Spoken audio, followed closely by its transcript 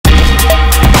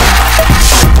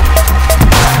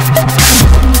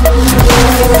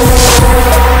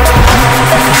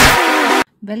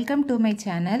Welcome to my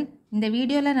channel. இந்த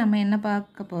வீடியோல நம்ம என்ன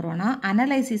பார்க்க போறோம்னா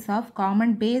analysis of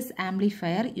common base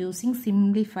amplifier using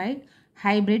simplified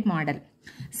hybrid model.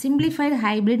 Simplified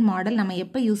hybrid model நம்ம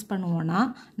எப்ப யூஸ் பண்ணுவோம்னா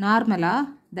நார்மலா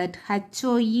that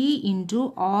HOE into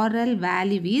RL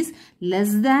value is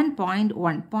less than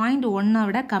 0.1. 0.1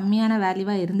 விட கம்மியான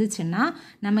வேல்யூவா இருந்துச்சுன்னா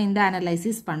நம்ம இந்த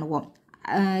analysis பண்ணுவோம்.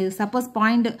 Suppose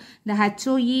the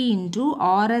HOE into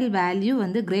RL value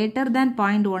வந்து greater than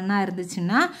 0.1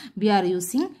 இருந்துச்சுன்னா we are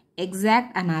using exact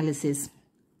analysis.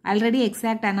 Already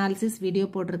exact analysis video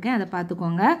போட்டிருக்கேன், அதை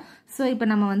பார்த்துக்கோங்க. So இப்போ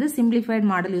நம்ம வந்து simplified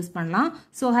model யூஸ் பண்ணலாம்.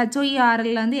 So HOE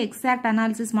RL வந்து exact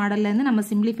analysis modelல இருந்து நம்ம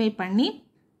simplify பண்ணி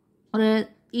ஒரு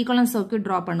equivalent circuit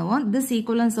draw பண்ணுவோம். This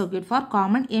equivalent circuit for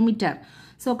common emitter.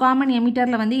 So common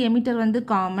emitterல வந்து emitter வந்து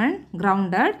common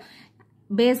grounded.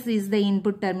 Base is the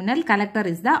input terminal, collector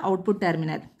is the output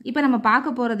terminal. இப்போ நம்ம பார்க்க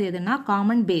போறது எதுனா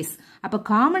common base. அப்ப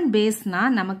common baseனா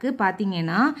நமக்கு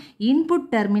பாத்தீங்கன்னா input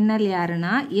terminal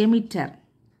யாருன்னா emitter.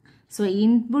 So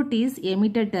input is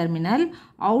emitter terminal,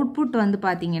 output வந்து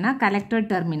பாத்தீங்கன்னா collector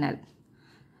terminal.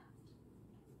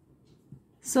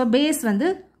 So base வந்து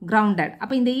grounded.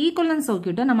 அப்ப இந்த equivalent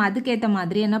circuit நம்ம அதுக்கேத்த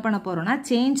மாதிரி என்ன பண்ண போறோம்னா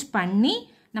change பண்ணி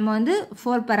நம்ம வந்து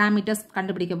 4 parameters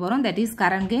கண்டுபிடிக்க போறோம். That is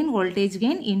current gain, voltage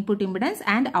gain, input impedance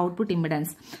and output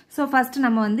impedance. So first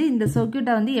நம்ம வந்து இந்த circuit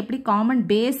வந்து எப்படி common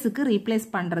baseக்கு replace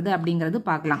பண்றது அப்படிங்கிறது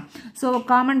பார்க்கலாம். So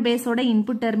common base ஓட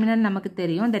input terminal நமக்கு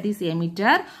தெரியும், that is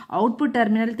emitter, output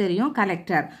terminal தெரியும்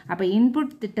collector. அப்ப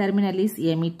input terminal is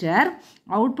emitter,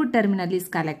 output terminal is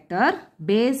collector,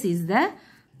 base is the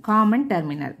common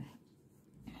terminal.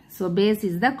 So base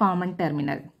is the common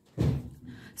terminal.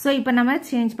 So இப்போ நம்ம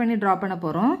change பண்ணி draw பண்ண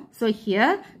போறோம். So here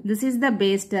this is the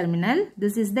base terminal,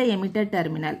 this is the emitter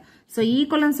terminal. So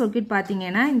equivalent circuit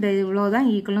பாத்தீங்கன்னா இந்த இவ்வளவுதான்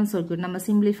equivalent circuit. நம்ம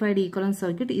simplified equivalent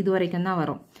circuit இது வரைக்கும் தான்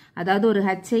வரும். அதாவது ஒரு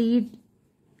HIE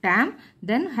term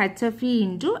then HFE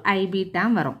into IB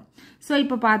term வரும். So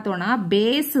இப்போ பார்த்தோம்னா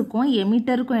பேஸுக்கும்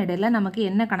எமிட்டருக்கும் இடையில நமக்கு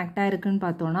என்ன கனெக்ட் ஆயிருக்குன்னு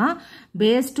பார்த்தோம்னா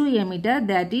base to emitter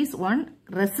that is one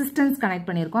resistance connect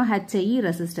பண்ணியிருக்கோம், HIE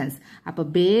resistance. அப்ப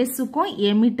பேஸுக்கும்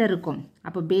எமிட்டருக்கும்,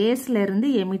 அப்ப பேஸ்ல இருந்து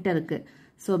எமிட்டருக்கு,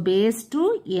 so base to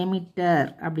emitter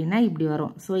அப்படின்னா இப்படி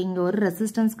வரும். So இங்க ஒரு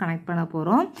resistance கனெக்ட் பண்ண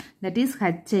போறோம், that is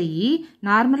HIE.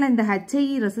 நார்மலா இந்த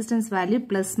HIE resistance value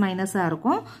plus minus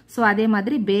இருக்கும். So அதே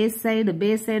மாதிரி base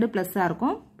side plus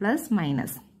இருக்கும், plus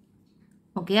minus.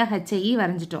 Okay, HIE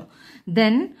வரைஞ்சிட்டோம்.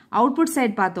 Then output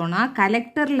side பார்த்தோம்னா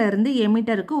கலெக்டர்ல இருந்து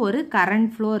எமிட்டருக்கு ஒரு current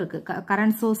flow இருக்கு,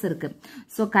 current source இருக்கு.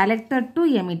 So collector to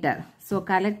emitter. So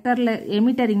collectorல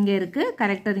emitter இங்க இருக்கு,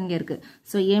 collector இங்க இருக்கு.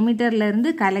 So emitterல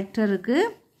இருந்து collectorக்கு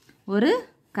ஒரு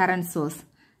current source.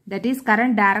 That is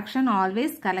current direction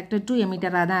always collector to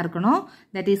emitter தான் இருக்கணும்.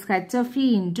 That is HFE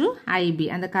into IB.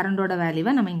 அந்த currentோட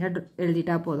வேல்யூவை நம்ம இங்க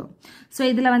எழுதிட்டா போதும். So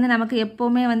இதுல வந்து நமக்கு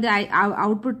எப்பவுமே வந்து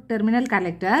output terminal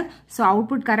collector. So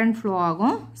output current flow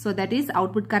ஆகும். So that is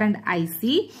output current IC.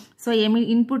 So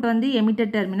input வந்து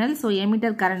emitter terminal. So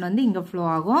emitter current வந்து இங்க flow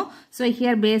ஆகும். So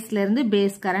here baseல இருந்து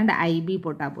base current IB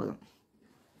போட்டா போதும்.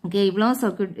 Okay, இவ்வளோ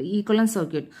circuit, equivalent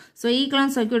circuit. So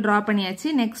equivalent circuit draw பண்ணியாச்சு.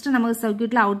 Next நமக்கு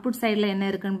circuitல output sideல என்ன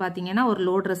இருக்குன்னு பாத்தீங்கன்னா ஒரு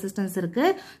load resistance இருக்கு.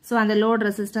 So அந்த load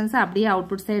resistance அப்படியே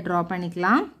output side draw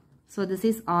பண்ணிக்கலாம். So this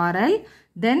is RL.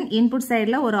 Then input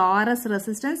sideல ஒரு RS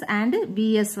resistance and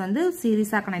VS வந்து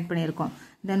சீரிஸா கனெக்ட் பண்ணியிருக்கோம்.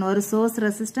 Then ஒரு source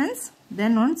resistance,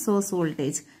 then one source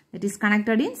voltage. It is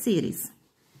connected in series.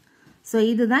 So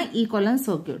இதுதான் equivalent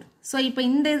circuit. So இப்போ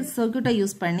இந்த circuitஐ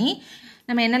use பண்ணி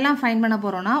நம்ம என்னெல்லாம் ஃபைண்ட் பண்ண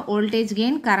போறோம்னா voltage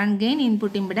gain, current gain,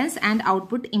 input impedance and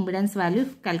output impedance value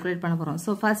calculate பண்ண போறோம்.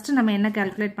 So first நம்ம என்ன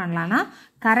calculate பண்ணலாம்னா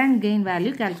current gain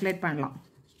value calculate பண்ணலாம்.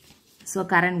 So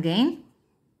current gain.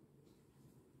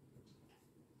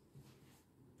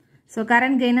 So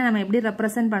current gain நம்ம எப்படி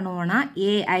represent பண்ணுவோம்னா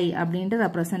AI அப்படின்ட்டு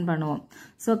represent பண்ணுவோம்.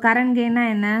 So current gain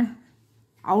என்ன?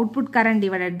 Output current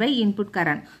divided by input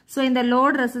current. So இந்த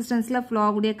load resistanceல flow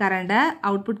ஆகக்கூடிய current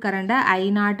output current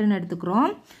I0 ன்னு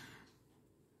எடுத்துக்கிறோம்.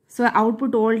 So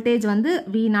output voltage வந்து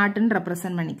V0 ன்னு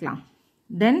represent பண்ணிக்கலாம்.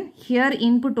 Then here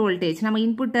input voltage, நம்ம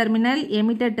input terminal,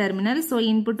 emitter terminal, so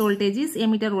input voltage is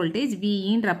emitter voltage V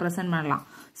ன்னு represent பண்ணலாம்.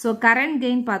 So current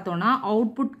gain பார்த்தோம்னா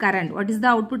output current, what is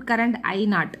the output current?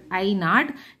 I0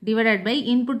 divided by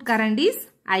input current is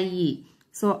IE.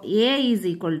 So A is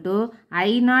equal to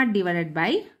I0 divided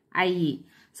by IE.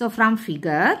 So from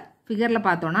figureல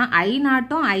பார்த்தோம்னா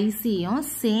I0ம் ICயும்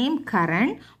same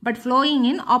current but flowing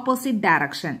in opposite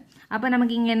direction. அப்ப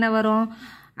நமக்கு இங்க என்ன வரும்?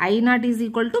 I0 is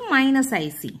equal to minus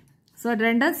IC. So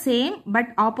ரெண்டும் same but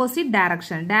opposite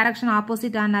direction. Direction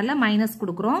opposite ஆனால minus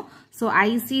கொடுக்கிறோம். So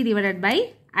IC divided by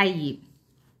IE.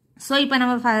 So இப்போ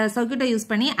நம்ம சர்க்யூட்டை யூஸ்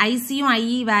பண்ணி ஐசியும்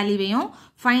ஐஇ வேல்யூவையும்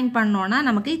ஃபைண்ட் பண்ணோன்னா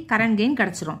நமக்கு கரண்ட் கெயின்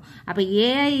கிடச்சிரும். அப்போ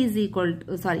AI is equal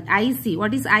to IC.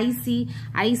 What is IC?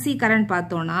 IC current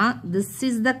பார்த்தோன்னா this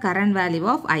is the current value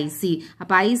of IC.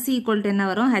 அப்போ ஐசி ஈக்குவல் டு என்ன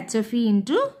வரும்? HFE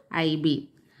into IP.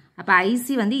 அப்போ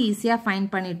ஐசி வந்து ஈஸியாக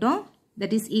ஃபைண்ட் பண்ணிட்டோம்.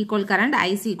 that is equal current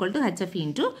IC equal to HF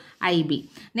into IB.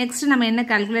 Next நம்ம என்ன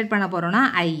calculate பண்ண போறோம்னா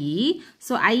IE.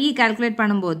 So IE calculate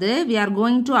பண்ணும்போது we are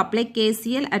going to apply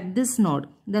KCL at this node.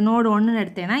 இந்த node 1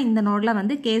 எடுத்தேனா இந்த nodeல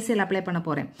வந்து KCL apply பண்ண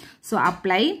போறேன். So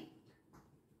apply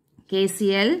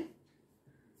KCL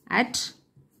at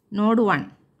node 1.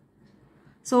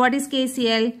 So what is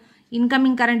KCL?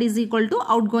 Incoming current is equal to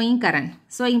outgoing current.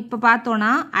 So இப்போ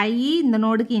பார்த்தோம்னா IE இந்த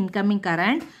நோடுக்கு incoming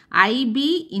current, IB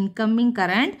incoming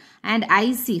current and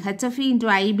IC HFE into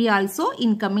IB also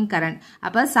incoming current.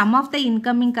 அப்போ sum of the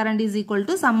incoming current is equal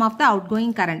to sum of the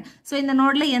outgoing current. So இந்த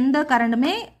நோட்ல எந்த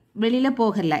கரண்ட்டுமே வெளியில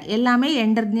போகல, எல்லாமே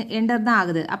என்டர் தான்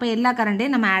ஆகுது. அப்போ எல்லா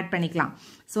கரண்ட்டையும் நம்ம ஆட் பண்ணிக்கலாம்.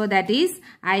 So that is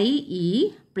IE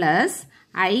plus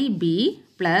IB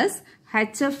plus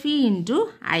HFE into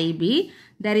IB.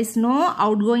 There is no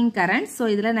outgoing current. So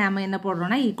இதில் நாம என்ன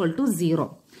போடுறோம்னா equal to 0.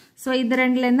 So இது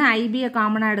ரெண்டுலேருந்து IB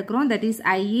காமனாக எடுக்கிறோம். That is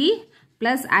IE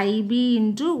plus IB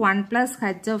into 1 plus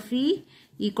HFE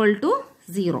equal to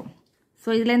 0. So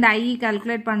இதிலேருந்து IE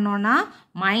calculate பண்ணோம்னா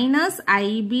minus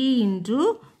IB into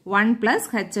 1 plus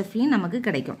HFE நமக்கு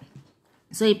கிடைக்கும்.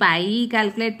 So இப்போ IE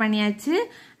calculate பண்ணியாச்சு,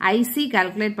 IC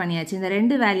calculate பண்ணியாச்சு. இந்த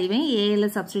ரெண்டு வேல்யூவையும் AL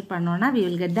substitute பண்ணோம்னா we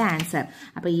will get the answer.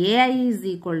 அப்போ AI is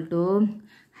equal to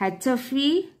HFE.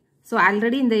 So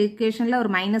already in the equation la or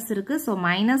minus irukku. So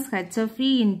minus HFE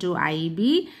into IB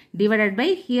divided by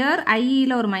here IE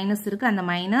la or minus irukku and the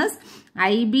minus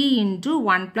IB into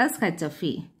 1 plus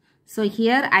HFE. So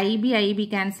here IB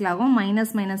cancel agum,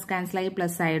 minus minus cancel agi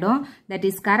plus aidum. That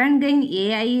is current gain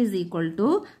AI is equal to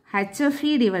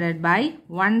HFE divided by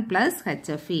 1 plus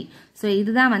HFE. So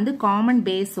idha vandu common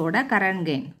base oda current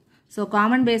gain. So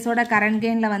common base oda current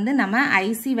gain la vandu nama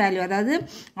IC value adhaadu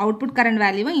output current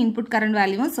value input current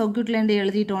value circuit la irundhu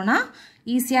eluditona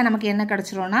easy ah namakku enna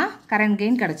kedachirona current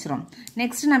gain kedachirum.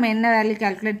 Next nama enna value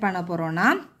calculate panna porona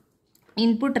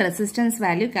input resistance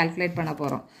value calculate panna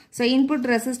porom. So input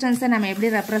resistance nama eppadi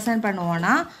represent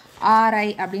பண்ணுவோம்னா RI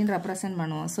அப்படினு represent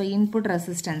பண்ணுவோம். So input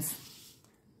resistance,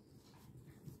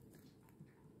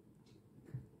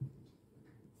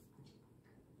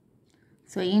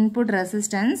 so input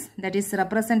resistance that is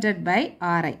represented by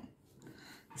RI.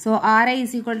 So RI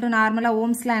is equal to normal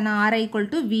ohms la na RI equal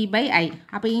to V by I.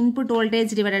 அப்ப input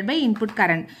voltage divided by input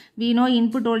current. We know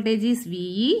input voltage is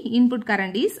VE, input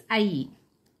current is IE.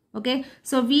 Okay,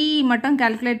 so VE மட்டும்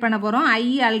calculate பண்ண போறோம்.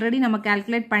 IE already நம்ம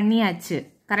calculate பண்ணியாச்சு.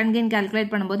 Current gain calculate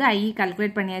பண்ணும்போது IE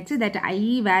calculate பண்ணியாச்சு. That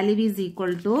IE value is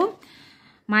equal to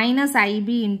minus IB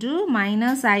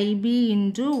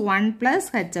into 1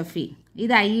 plus HFE.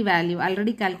 இது IE value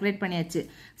already calculate பண்ணியாச்சு.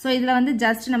 So இதுல வந்து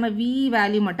just நம்ம VE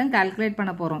value மட்டும் calculate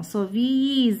பண்ண போறோம். So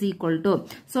VE is equal to,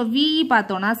 so VE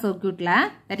பார்த்தோம்னா circuitல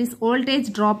that is voltage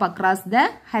drop across the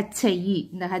HIE.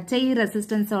 இந்த HIE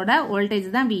resistance ஓட voltage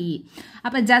தான் VE.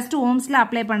 அப்ப just ohmsல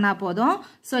apply பண்ணா போதும்.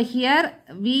 So here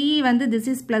VE வந்து this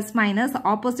is plus minus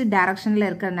opposite directionல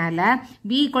இருக்கறனால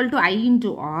V equal to I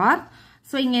into R.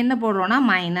 So இங்க என்ன போடுறோம்னா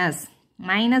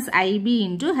minus IB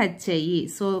into HIE.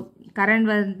 So current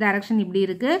direction இப்படி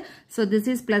இருக்கு. So this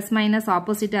is plus minus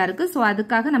opposite இருக்கு. So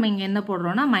அதுக்காக நம்ம இங்க என்ன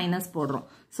போடுறோம்னா minus போடுறோம்.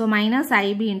 So minus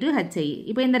IB into HIE.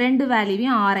 இப்போ இந்த ரெண்டு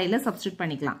வேல்யூவையும் RI ல substitute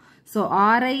பண்ணிக்கலாம். So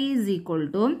RI is equal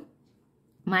to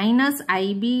minus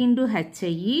IB into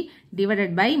HIE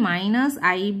divided by minus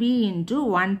IB into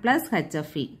 1 plus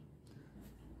HFE.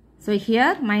 So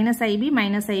here minus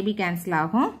IB cancel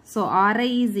ஆகும். So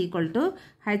RI is equal to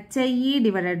HIE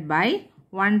divided by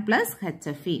 1 plus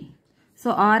HFE. So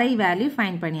RI value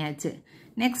find பண்ணியாச்சு.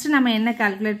 Next நம்ம என்ன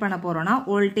calculate பண்ண போறோம்னா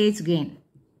voltage gain.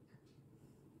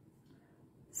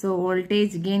 So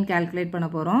voltage gain calculate பண்ண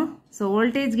போறோம். So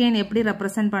voltage gain எப்படி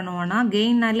represent பண்ணுவோம்னா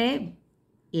gain நாலே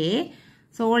A.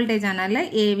 So voltage ஆனால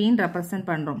AV ன்னு represent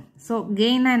பண்றோம். So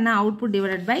gain என்ன output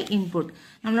divided by input.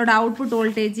 நம்மளோட output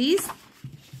voltage is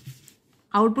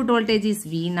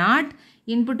V0,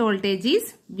 input voltage is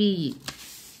VE.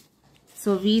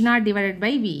 So V0 divided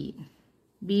by VE.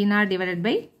 V0 divided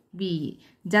by VE.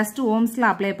 Just ohms la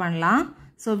apply பண்ணலாம்.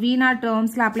 So V0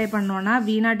 ohms la apply பண்ணோம்னா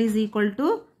V0 is equal to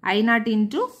I0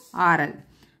 into RL.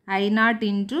 I0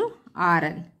 into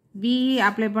RL. VE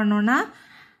apply பண்ணோம்னா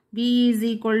VE is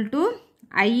equal to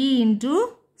IE into,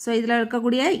 so இதில்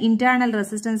இருக்கக்கூடிய internal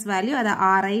resistance value அதை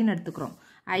RI ன்னு எடுத்துக்கிறோம்.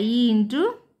 IE into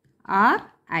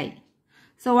RI.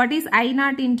 So what is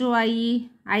I0 into IE?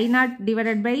 I0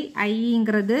 divided by IE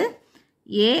ங்கிறது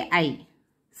AI.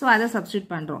 So அதை substitute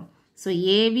பண்றோம். So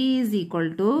AV is equal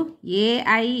to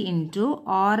AI into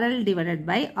RL divided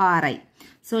by RI.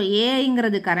 So AI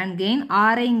இங்கிறது current gain,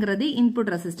 RI இங்கிறது input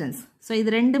resistance. So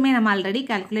இது ரெண்டுமே நம்ம already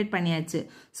calculate பண்ணியாச்சு.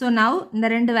 So now இந்த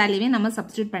ரெண்டு வேல்யூவை நம்ம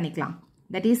substitute பண்ணிக்கலாம்.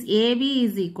 That is AV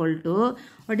is equal to,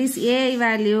 what is AI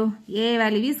value? AI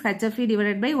value is HFE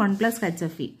divided by 1 plus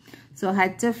HFE. So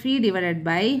HFE divided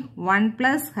by 1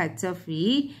 plus HFE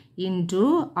into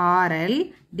RL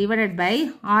divided by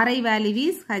RI value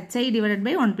is HI divided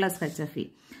by 1 plus HFE.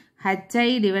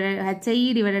 HIE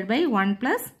divided by 1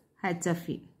 plus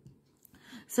HFE.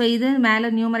 So இது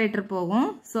மேல numerator போகும்.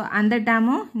 So அந்த term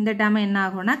இந்த term என்ன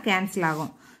ஆகும்னா cancel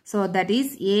ஆகும். So that is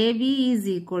AV is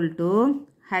equal to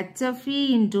HFE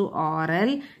into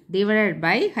RL divided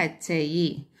by HIE.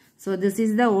 So this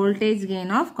is the voltage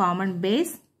gain of common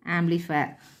base amplifier.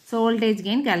 So voltage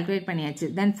gain calculate பண்ணியாச்சு.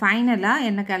 Then finally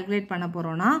என்ன calculate பண்ண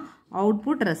போறோம்னா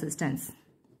output resistance.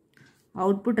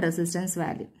 Output resistance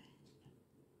value.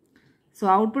 So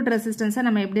output resistance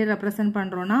நம்ம எப்படி represent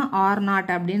பண்றோம்னா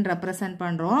R0 அப்படிን represent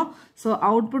பண்றோம். So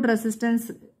output resistance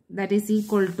that is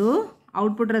equal to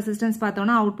output resistance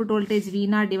பார்த்தோம்னா output voltage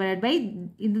V0 divided by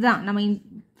இதுதான் நம்ம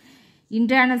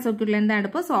internal circuitல இருந்து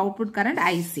எடுப்போம். So output current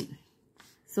IC.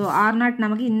 So R0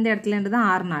 நமக்கு இந்த இடத்துல இருந்து தான்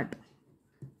R0.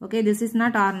 Okay, this is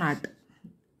not R0.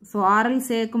 So RL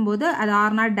சேர்க்கும்போது அது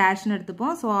R0 dash னு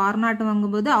எடுத்துப்போம். So R0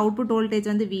 வாங்கும்போது output voltage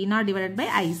வந்து V0 divided by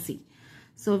IC.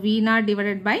 So V0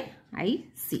 divided by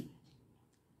IC.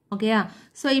 Okay,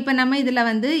 so இப்போ நம்ம இதுல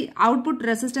வந்து output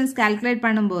resistance calculate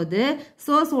பண்ணும்போது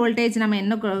source voltage நம்ம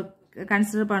என்ன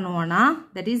consider பண்ணுவோம்னா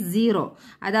that is 0.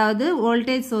 அதாவது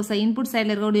voltage source input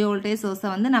sideல இருக்கக்கூடிய voltage source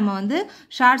வந்து நம்ம வந்து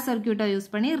short circuit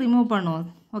யூஸ் பண்ணி remove பண்ணுவோம்.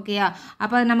 ஓகேயா,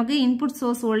 அப்ப நமக்கு input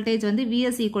source voltage வந்து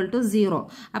Vs equal to 0.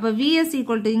 அப்ப Vs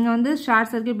equal to இங்க வந்து short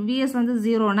circuit Vs வந்து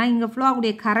 0னா இங்க flow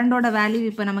ஆகக்கூடிய current ஓட value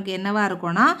இப்ப நமக்கு என்னவா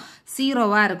இருக்கும்னா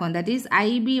 0வா இருக்கும். that is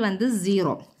IB வந்து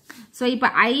 0. So இப்ப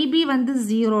IB வந்து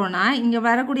 0னா இங்க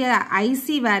வரக்கூடிய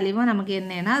IC வேல்யூவும் நமக்கு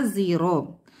என்னன்னா 0.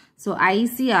 So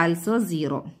IC also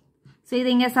 0. So இதை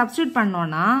இங்க substitute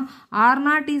பண்ணோம்னா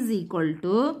R0 is equal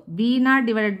to V0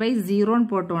 divided by 0 ன்னு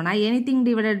போட்டோம்னா anything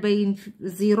divided by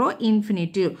 0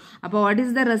 infinitive. அப்போ what is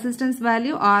the resistance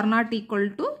value? R0 equal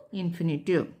to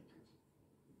infinitive.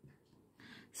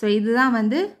 So இதுதான்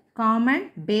வந்து common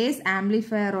base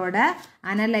amplifier ஓட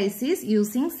analysis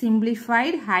using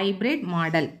simplified hybrid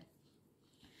model.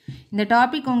 இந்த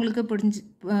டாபிக் உங்களுக்கு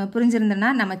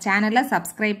புரிஞ்சிருந்தனா நம்ம சேனலை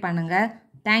subscribe பண்ணுங்க.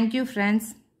 Thank you friends.